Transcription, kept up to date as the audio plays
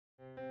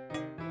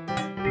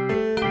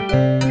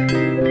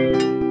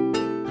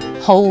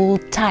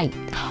hold tight,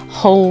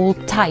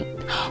 hold tight,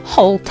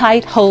 hold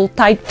tight, hold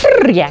tight.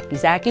 Yakky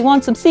Zacky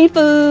wants some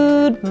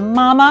seafood,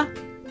 mama.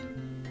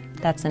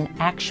 That's an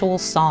actual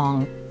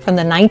song from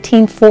the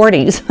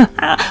 1940s.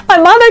 My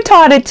mother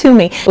taught it to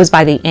me. It was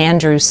by the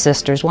Andrews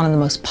Sisters, one of the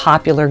most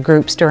popular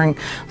groups during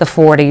the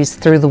 40s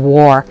through the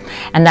war.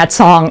 And that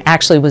song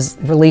actually was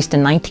released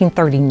in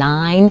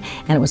 1939,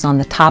 and it was on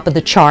the top of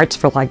the charts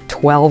for like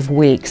 12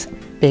 weeks.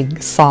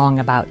 Big song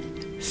about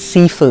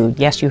seafood.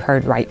 Yes, you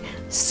heard right,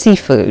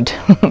 seafood.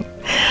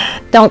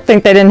 Don't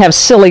think they didn't have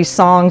silly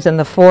songs in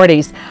the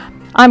 40s.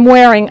 I'm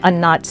wearing a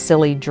not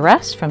silly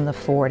dress from the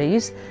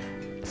 40s.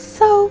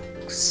 So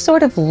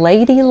sort of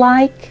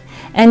ladylike,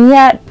 and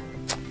yet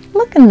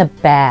look in the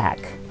back.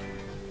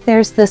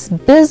 There's this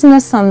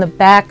business on the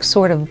back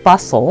sort of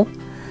bustle,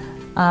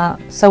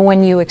 so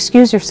when you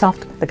excuse yourself,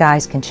 the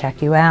guys can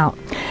check you out.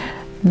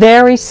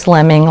 Very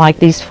slimming, like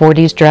these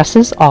 40s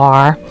dresses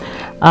are.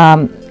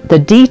 The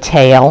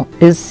detail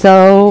is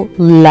so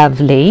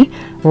lovely.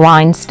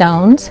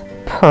 Rhinestones,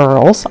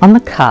 pearls on the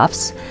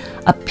cuffs,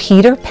 a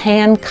Peter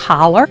Pan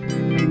collar.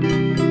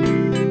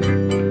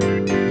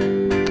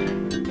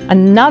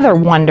 Another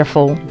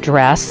wonderful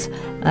dress,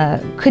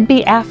 could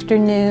be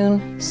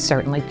afternoon,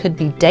 certainly could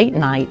be date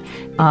night.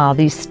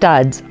 These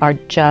studs are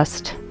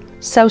just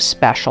so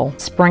special,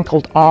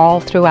 sprinkled all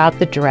throughout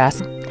the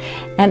dress.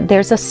 And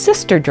there's a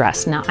sister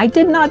dress. Now, I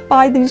did not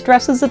buy these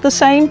dresses at the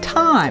same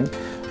time,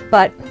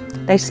 but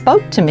they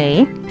spoke to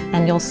me,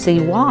 and you'll see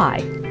why.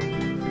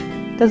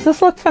 Does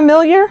this look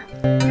familiar?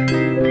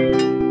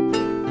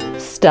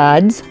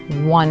 Studs,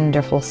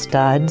 wonderful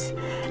studs.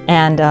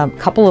 And a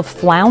couple of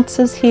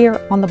flounces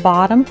here on the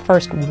bottom.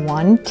 First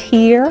one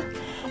tier,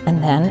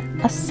 and then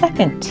a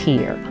second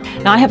tier.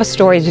 Now I have a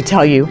story to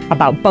tell you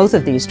about both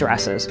of these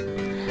dresses.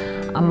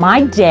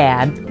 My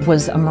dad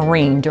was a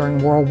Marine during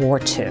World War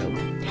II,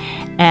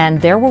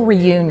 and there were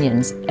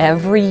reunions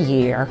every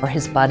year where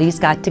his buddies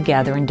got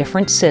together in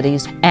different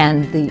cities,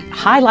 and the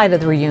highlight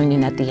of the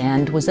reunion at the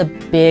end was a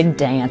big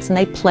dance, and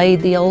they played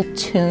the old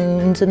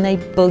tunes and they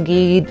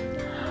boogied.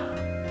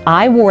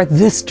 I wore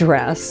this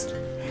dress,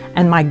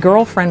 and my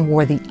girlfriend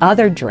wore the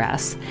other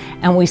dress,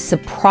 and we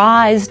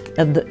surprised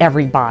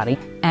everybody,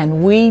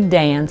 and we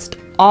danced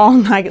all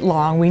night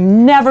long. We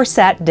never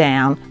sat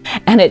down.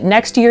 And at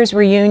next year's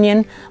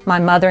reunion, my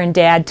mother and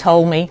dad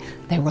told me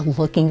they were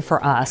looking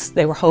for us.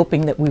 They were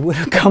hoping that we would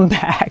have come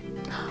back.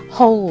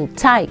 Hold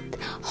tight,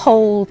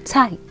 hold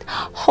tight,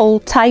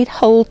 hold tight,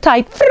 hold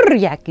tight.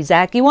 Yakky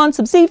Zacky wants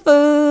some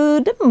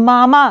seafood,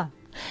 mama.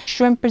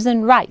 Shrimpers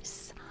and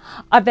rice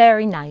are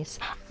very nice.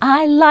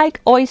 I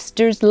like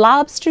oysters,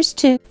 lobsters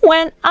too.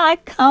 When I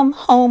come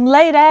home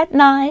late at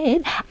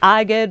night,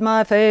 I get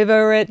my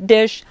favorite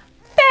dish,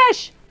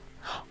 fish.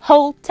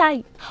 Hold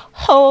tight,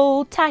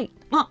 hold tight,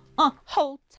 hold